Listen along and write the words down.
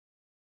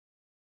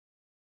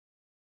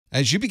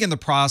As you begin the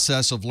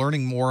process of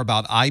learning more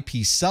about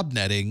IP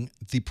subnetting,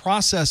 the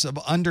process of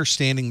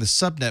understanding the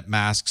subnet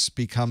masks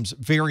becomes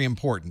very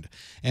important.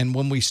 And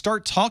when we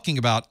start talking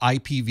about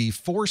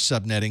IPv4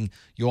 subnetting,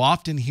 you'll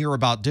often hear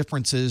about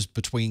differences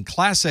between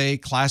Class A,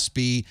 Class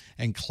B,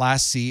 and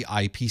Class C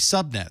IP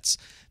subnets.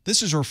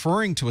 This is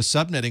referring to a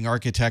subnetting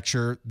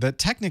architecture that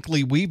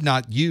technically we've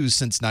not used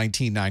since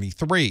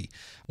 1993.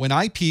 When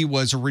IP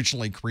was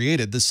originally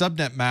created, the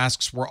subnet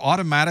masks were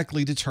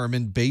automatically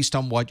determined based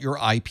on what your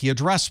IP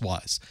address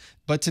was.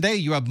 But today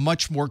you have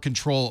much more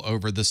control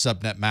over the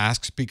subnet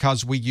masks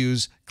because we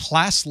use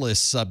classless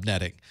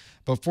subnetting.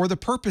 But for the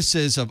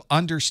purposes of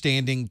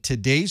understanding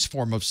today's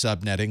form of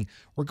subnetting,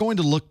 we're going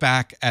to look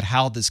back at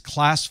how this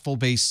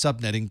classful-based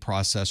subnetting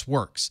process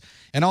works.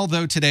 And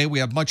although today we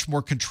have much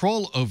more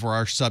control over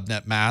our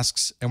subnet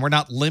masks, and we're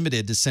not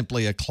limited to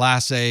simply a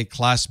Class A,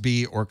 Class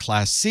B, or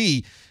Class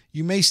C,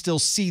 you may still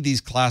see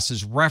these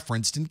classes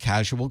referenced in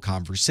casual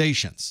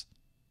conversations.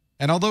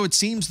 And although it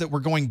seems that we're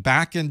going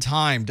back in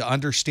time to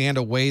understand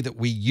a way that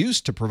we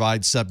used to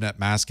provide subnet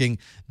masking,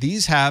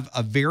 these have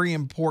a very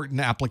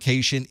important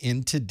application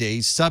in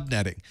today's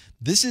subnetting.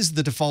 This is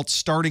the default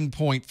starting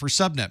point for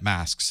subnet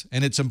masks,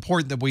 and it's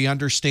important that we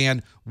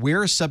understand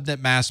where a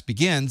subnet mask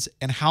begins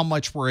and how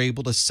much we're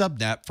able to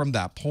subnet from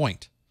that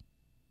point.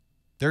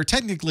 There are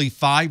technically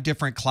 5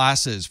 different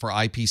classes for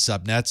IP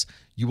subnets.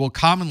 You will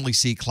commonly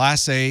see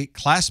Class A,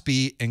 Class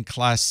B, and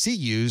Class C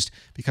used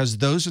because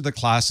those are the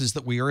classes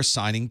that we are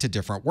assigning to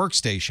different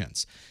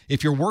workstations.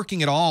 If you're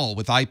working at all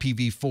with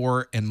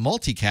IPv4 and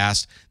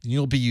multicast, then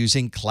you'll be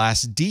using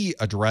Class D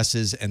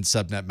addresses and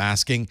subnet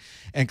masking.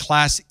 And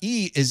Class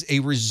E is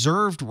a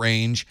reserved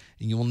range,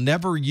 and you will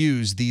never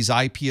use these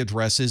IP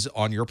addresses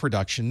on your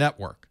production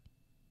network.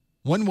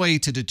 One way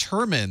to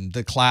determine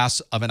the class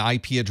of an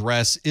IP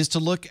address is to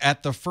look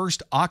at the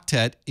first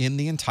octet in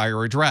the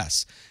entire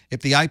address.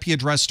 If the IP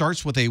address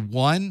starts with a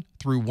 1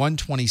 through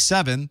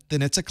 127,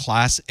 then it's a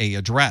Class A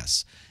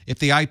address. If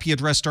the IP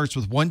address starts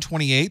with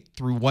 128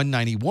 through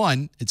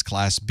 191, it's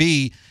Class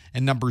B,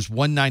 and numbers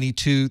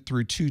 192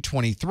 through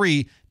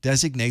 223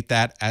 designate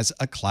that as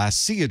a Class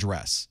C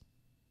address.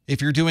 If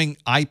you're doing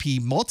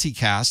IP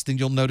multicast, then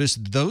you'll notice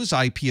those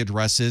IP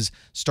addresses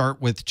start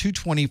with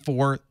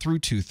 224 through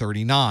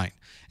 239.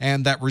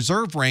 And that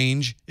reserve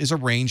range is a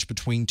range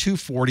between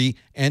 240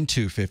 and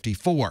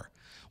 254.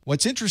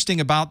 What's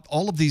interesting about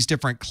all of these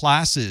different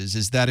classes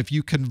is that if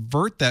you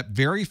convert that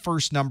very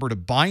first number to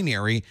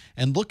binary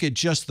and look at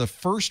just the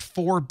first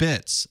 4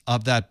 bits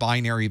of that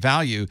binary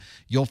value,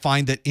 you'll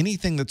find that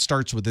anything that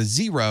starts with a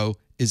 0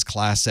 is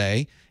Class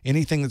A,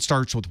 anything that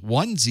starts with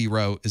 10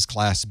 is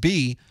Class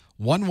B,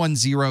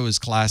 110 is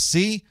Class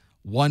C,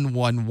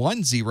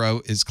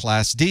 1110 is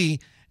Class D,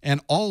 and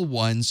all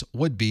ones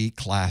would be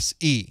Class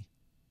E.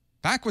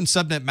 Back when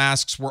subnet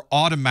masks were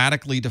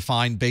automatically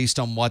defined based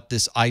on what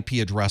this IP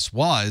address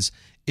was,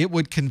 it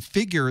would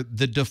configure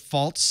the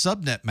default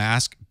subnet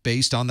mask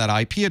based on that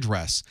IP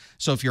address.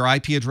 So if your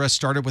IP address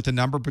started with a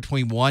number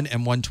between 1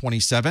 and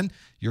 127,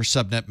 your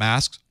subnet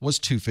mask was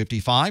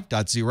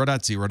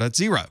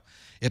 255.0.0.0.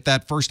 If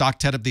that first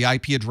octet of the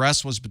IP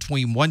address was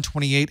between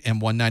 128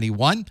 and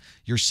 191,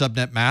 your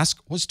subnet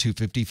mask was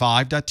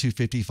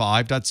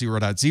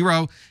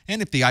 255.255.0.0.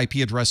 And if the IP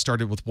address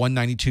started with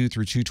 192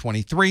 through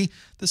 223,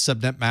 the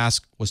subnet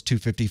mask was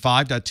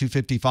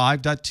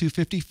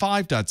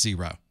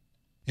 255.255.255.0.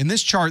 In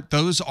this chart,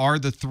 those are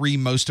the 3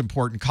 most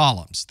important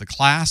columns: the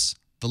class,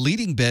 the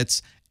leading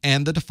bits,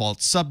 and the default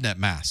subnet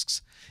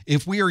masks.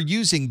 If we are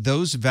using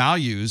those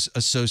values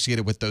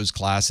associated with those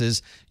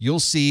classes,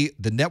 you'll see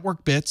the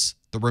network bits,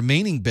 the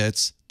remaining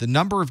bits, the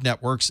number of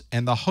networks,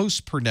 and the hosts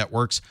per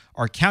networks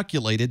are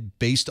calculated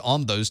based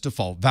on those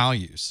default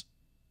values.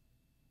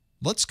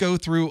 Let's go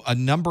through a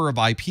number of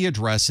IP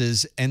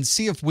addresses and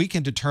see if we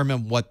can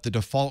determine what the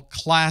default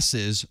class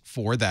is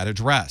for that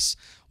address.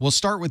 We'll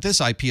start with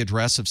this IP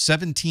address of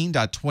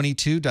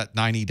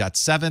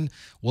 17.22.90.7.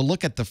 We'll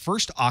look at the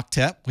first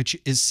octet, which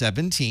is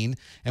 17,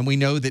 and we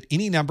know that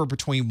any number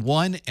between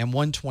 1 and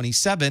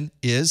 127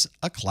 is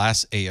a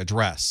Class A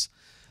address.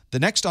 The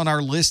next on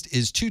our list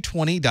is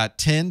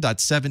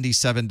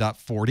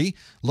 220.10.77.40.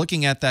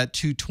 Looking at that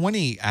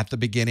 220 at the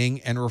beginning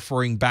and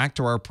referring back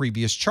to our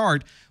previous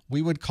chart,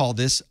 we would call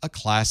this a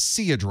Class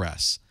C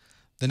address.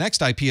 The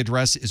next IP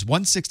address is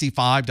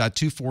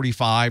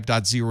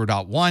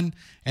 165.245.0.1,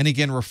 and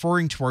again,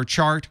 referring to our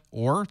chart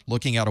or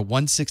looking at a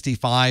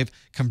 165,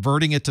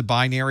 converting it to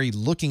binary,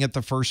 looking at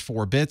the first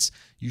 4 bits,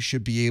 you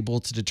should be able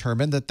to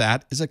determine that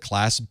that is a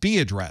Class B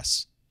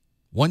address.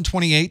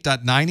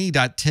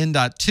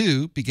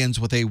 128.90.10.2 begins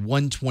with a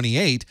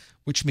 128,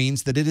 which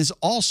means that it is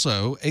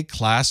also a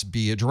Class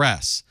B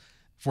address.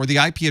 For the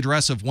IP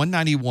address of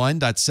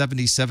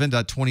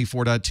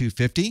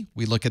 191.77.24.250,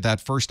 we look at that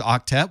first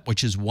octet,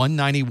 which is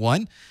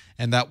 191,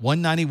 and that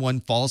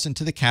 191 falls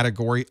into the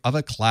category of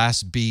a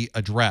Class B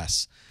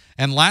address.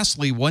 And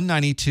lastly,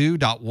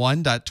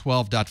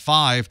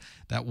 192.1.12.5,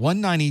 that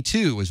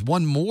 192 is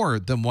one more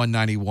than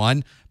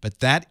 191,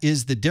 but that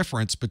is the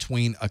difference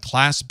between a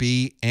Class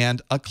B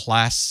and a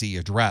Class C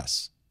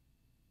address.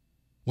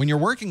 When you're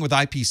working with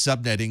IP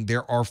subnetting,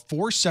 there are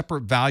 4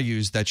 separate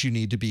values that you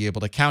need to be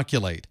able to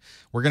calculate.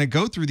 We're going to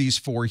go through these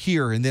 4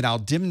 here, and then I'll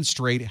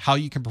demonstrate how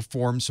you can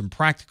perform some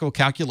practical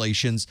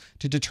calculations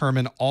to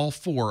determine all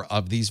 4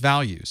 of these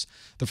values.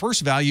 The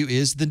first value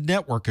is the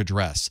network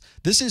address.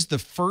 This is the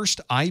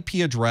first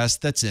IP address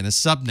that's in a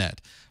subnet.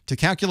 To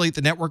calculate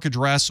the network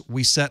address,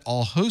 we set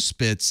all host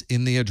bits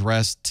in the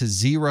address to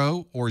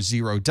 0 or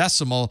 0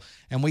 decimal,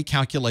 and we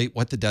calculate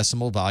what the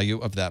decimal value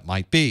of that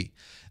might be.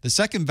 The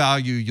second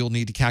value you'll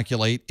need to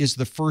calculate is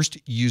the first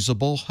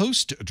usable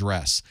host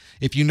address.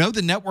 If you know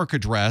the network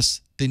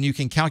address, then you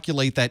can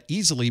calculate that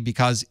easily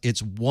because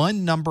it's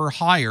 1 number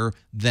higher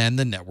than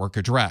the network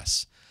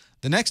address.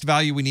 The next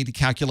value we need to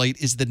calculate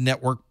is the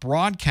network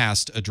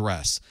broadcast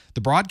address.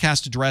 The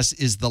broadcast address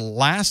is the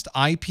last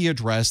IP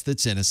address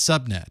that's in a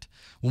subnet.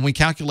 When we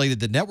calculated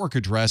the network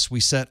address, we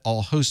set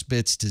all host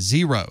bits to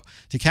 0.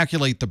 To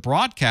calculate the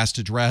broadcast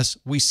address,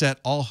 we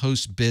set all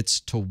host bits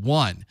to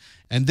 1.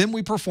 And then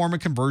we perform a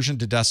conversion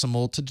to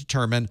decimal to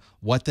determine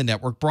what the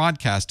network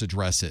broadcast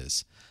address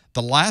is.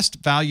 The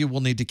last value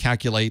we'll need to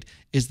calculate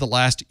is the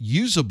last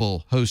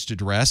usable host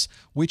address,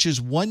 which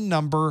is 1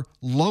 number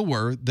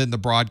lower than the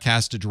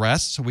broadcast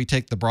address. So we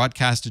take the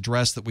broadcast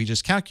address that we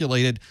just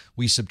calculated,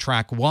 we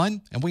subtract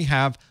 1, and we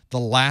have the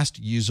last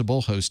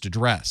usable host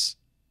address.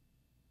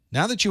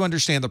 Now that you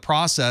understand the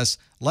process,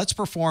 let's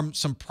perform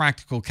some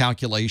practical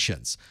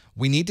calculations.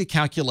 We need to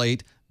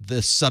calculate the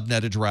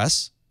subnet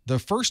address, the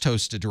first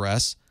host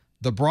address,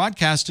 the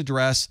broadcast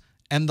address,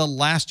 and the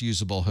last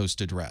usable host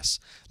address.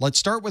 Let's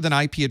start with an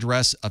IP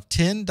address of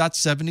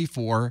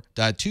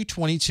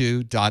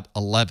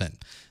 10.74.222.11.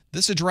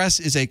 This address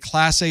is a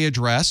Class A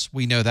address.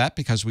 We know that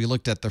because we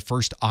looked at the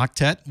first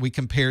octet. We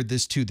compared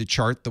this to the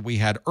chart that we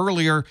had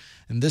earlier,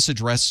 and this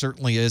address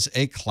certainly is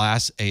a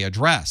Class A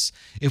address.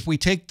 If we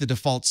take the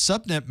default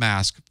subnet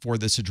mask for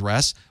this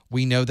address,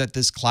 we know that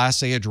this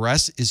Class A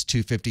address is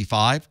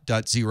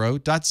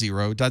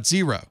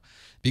 255.0.0.0.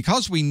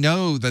 Because we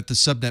know that the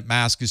subnet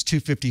mask is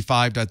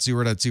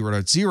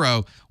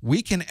 255.0.0.0,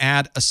 we can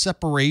add a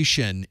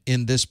separation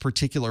in this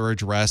particular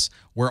address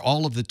where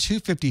all of the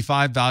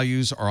 255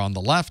 values are on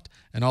the left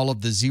and all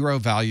of the 0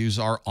 values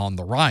are on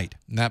the right.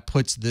 And that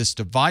puts this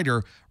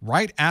divider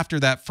right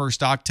after that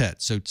first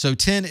octet. So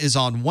 10 is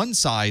on one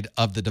side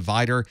of the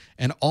divider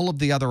and all of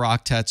the other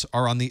octets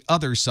are on the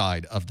other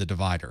side of the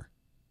divider.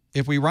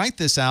 If we write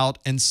this out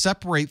and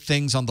separate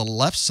things on the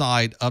left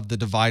side of the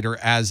divider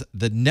as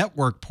the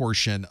network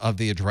portion of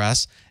the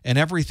address and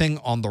everything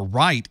on the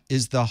right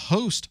is the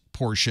host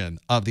portion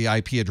of the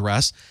IP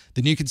address,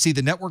 then you can see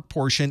the network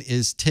portion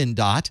is 10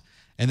 dot,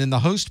 and then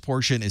the host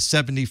portion is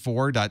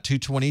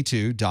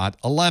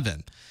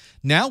 74.222.11.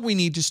 Now we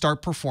need to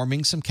start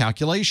performing some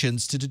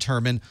calculations to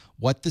determine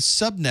what the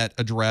subnet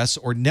address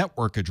or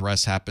network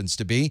address happens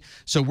to be.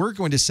 So we're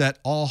going to set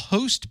all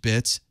host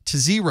bits to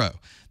 0.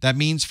 That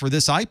means for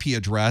this IP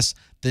address,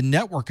 the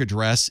network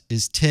address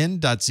is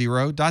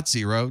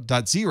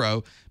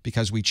 10.0.0.0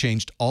 because we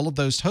changed all of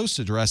those host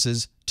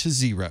addresses to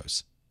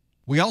zeros.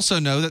 We also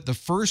know that the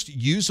first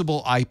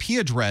usable IP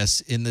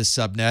address in this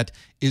subnet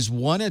is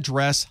 1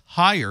 address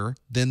higher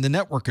than the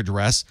network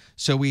address,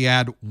 so we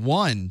add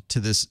 1 to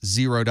this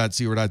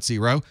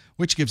 0.0.0,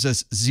 which gives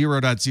us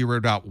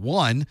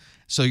 0.0.1,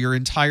 so your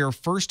entire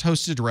first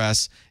host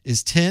address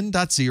is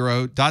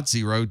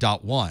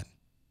 10.0.0.1.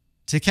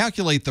 To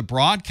calculate the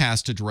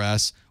broadcast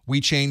address,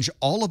 we change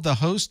all of the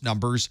host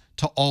numbers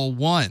to all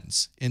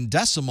 1s. In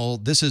decimal,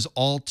 this is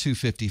all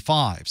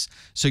 255s.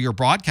 So your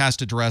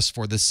broadcast address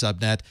for this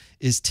subnet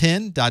is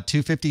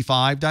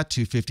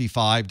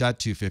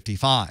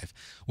 10.255.255.255.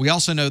 We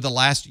also know the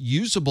last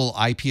usable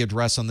IP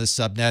address on this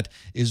subnet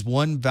is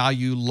 1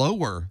 value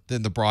lower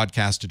than the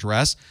broadcast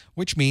address,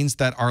 which means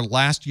that our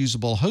last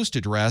usable host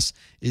address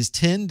is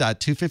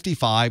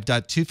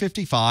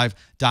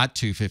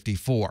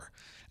 10.255.255.254.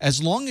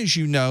 As long as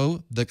you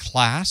know the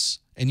class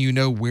and you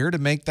know where to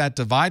make that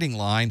dividing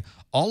line,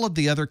 all of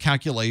the other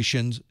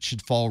calculations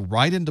should fall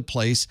right into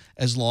place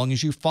as long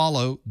as you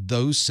follow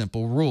those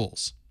simple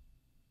rules.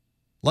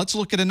 Let's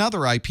look at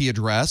another IP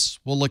address.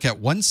 We'll look at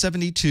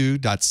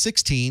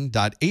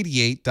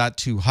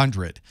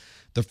 172.16.88.200.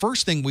 The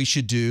first thing we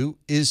should do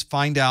is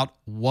find out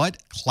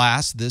what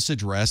class this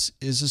address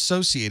is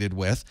associated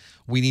with.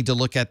 We need to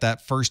look at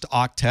that first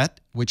octet,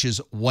 which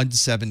is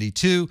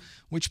 172,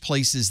 which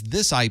places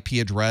this IP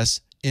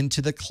address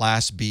into the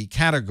Class B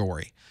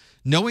category.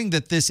 Knowing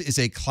that this is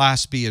a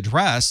Class B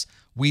address,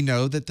 we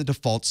know that the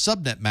default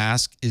subnet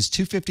mask is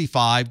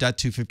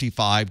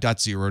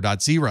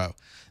 255.255.0.0.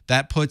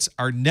 That puts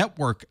our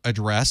network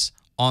address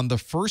on the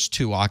first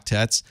 2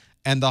 octets,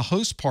 and the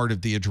host part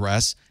of the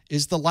address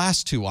is the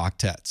last 2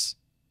 octets.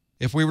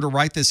 If we were to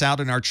write this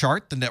out in our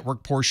chart, the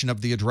network portion of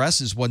the address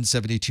is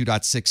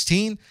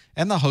 172.16,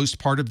 and the host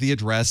part of the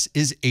address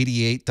is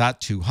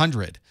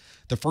 88.200.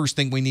 The first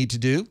thing we need to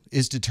do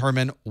is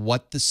determine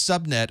what the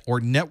subnet or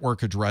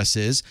network address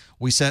is.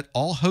 We set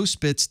all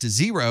host bits to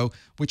 0,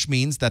 which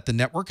means that the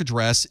network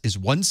address is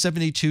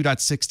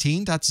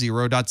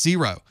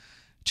 172.16.0.0.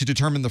 To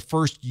determine the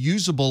first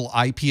usable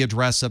IP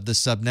address of the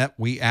subnet,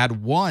 we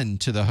add 1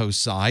 to the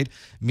host side,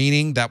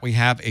 meaning that we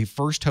have a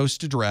first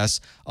host address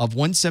of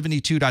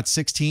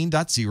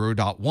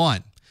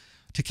 172.16.0.1.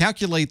 To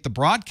calculate the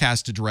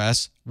broadcast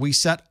address, we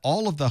set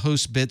all of the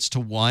host bits to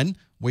 1,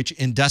 which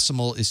in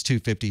decimal is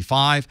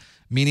 255,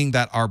 meaning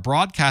that our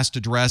broadcast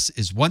address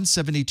is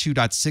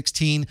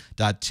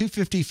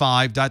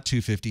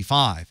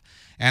 172.16.255.255.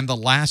 And the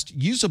last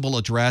usable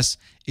address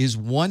is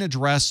one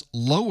address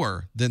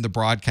lower than the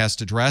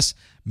broadcast address,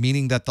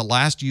 meaning that the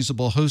last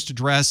usable host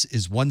address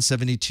is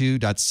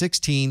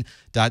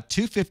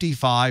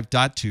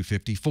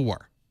 172.16.255.254.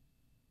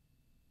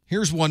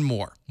 Here's one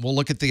more. We'll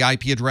look at the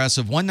IP address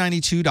of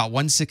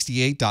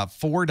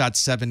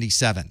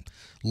 192.168.4.77.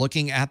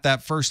 Looking at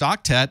that first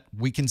octet,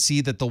 we can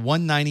see that the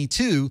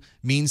 192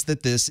 means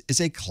that this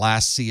is a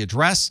Class C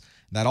address.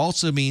 That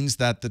also means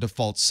that the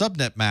default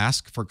subnet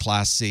mask for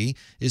Class C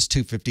is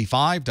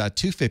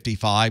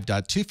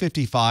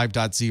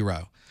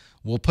 255.255.255.0.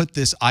 We'll put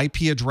this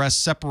IP address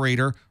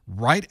separator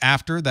right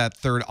after that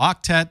third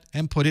octet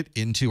and put it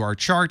into our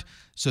chart.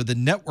 So the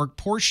network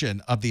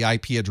portion of the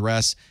IP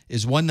address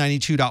is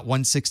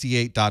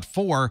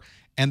 192.168.4,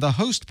 and the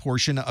host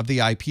portion of the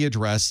IP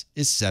address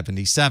is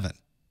 77.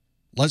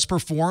 Let's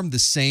perform the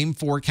same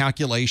 4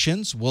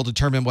 calculations. We'll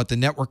determine what the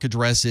network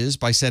address is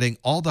by setting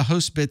all the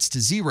host bits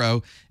to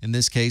 0. In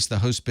this case, the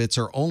host bits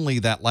are only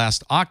that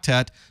last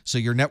octet, so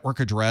your network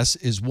address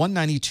is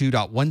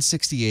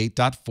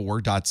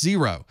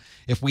 192.168.4.0.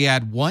 If we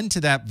add 1 to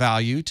that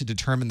value to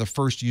determine the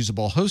first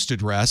usable host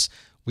address,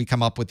 we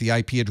come up with the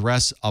IP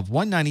address of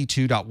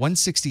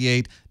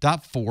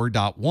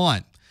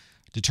 192.168.4.1.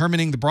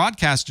 Determining the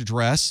broadcast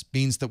address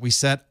means that we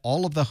set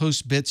all of the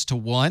host bits to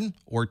 1,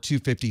 or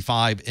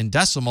 255 in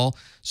decimal,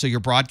 so your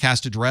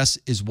broadcast address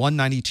is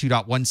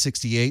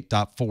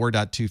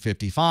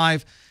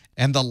 192.168.4.255,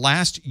 and the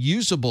last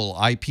usable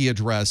IP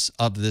address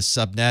of this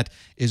subnet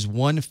is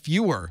 1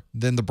 fewer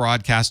than the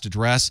broadcast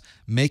address,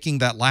 making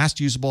that last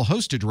usable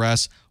host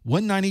address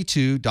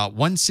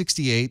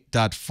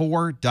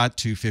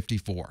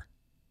 192.168.4.254.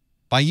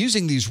 By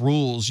using these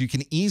rules, you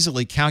can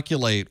easily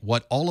calculate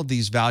what all of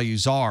these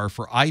values are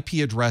for IP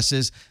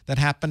addresses that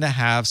happen to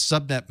have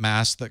subnet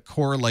masks that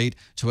correlate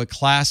to a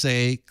Class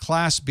A,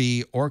 Class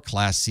B, or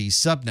Class C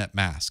subnet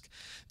mask.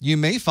 You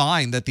may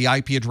find that the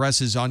IP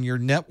addresses on your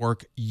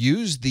network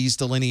use these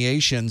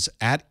delineations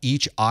at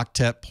each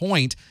octet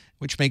point,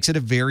 which makes it a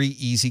very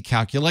easy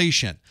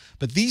calculation.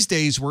 But these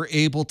days, we're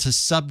able to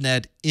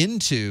subnet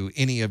into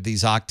any of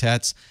these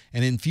octets,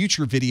 and in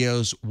future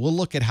videos, we'll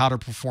look at how to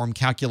perform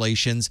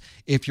calculations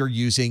if you're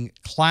using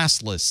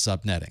classless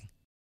subnetting.